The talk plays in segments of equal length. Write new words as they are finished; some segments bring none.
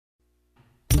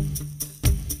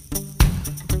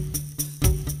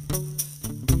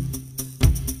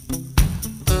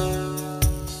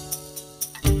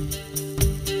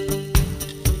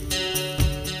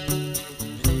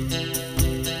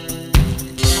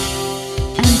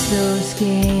So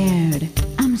scared,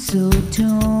 I'm so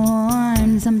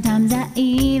torn. Sometimes I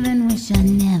even wish I'd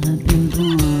never been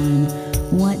born.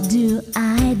 What do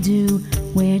I do?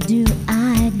 Where do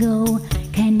I go?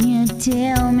 Can you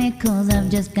tell me? 'Cause I've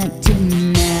just got to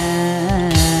know.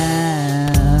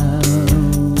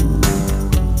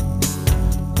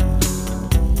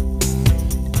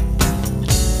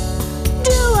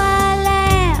 Do I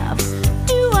laugh?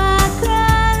 Do I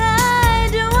cry?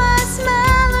 Do I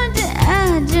smile or do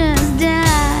I just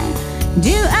die?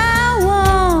 Do I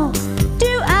walk?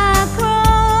 Do I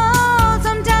crawl?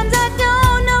 Sometimes I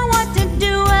don't know what to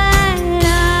do at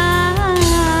all.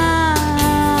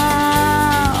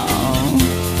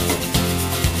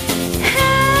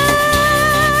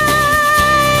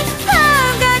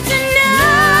 I've got to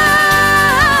know.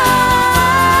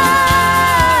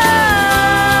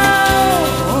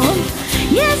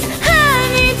 Yes, I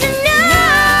need to know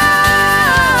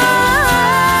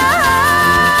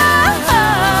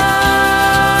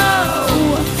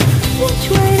which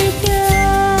way to go.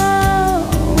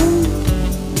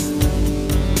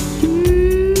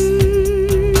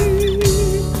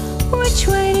 Which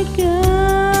way to go.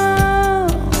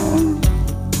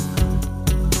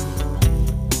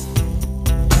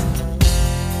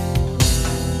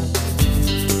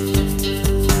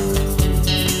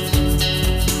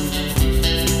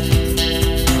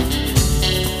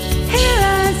 Here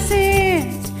I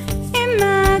sit in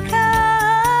my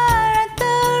car at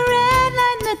the red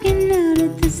light, looking out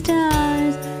at the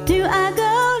stars. Do I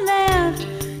go left?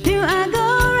 Do I go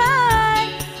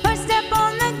right? Or step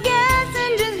on the gas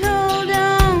and just hold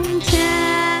on tight?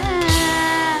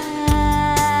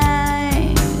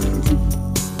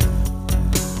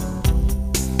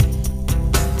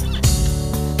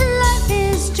 Life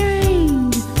is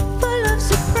strange, full of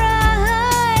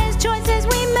surprise. Choices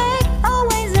we make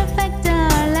always affect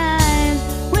our lives.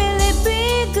 Will it be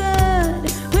good?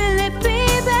 Will it be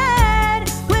bad?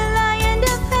 Will I end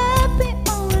up happy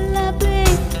or will I be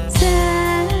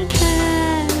sad?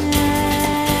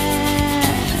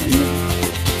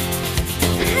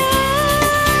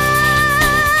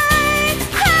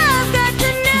 I've got to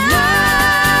know.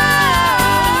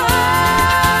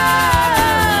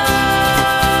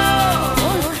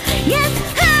 Yes,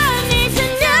 I need to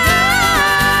know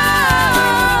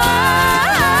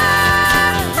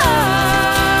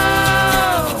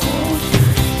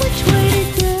which way to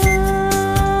go.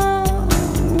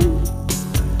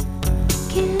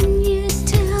 Can you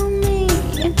tell me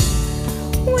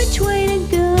which way to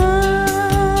go?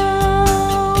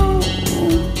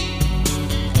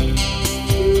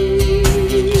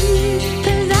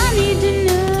 'Cause I need to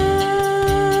know.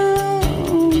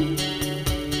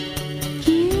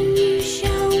 Can you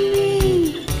show me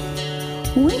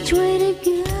which way to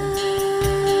go?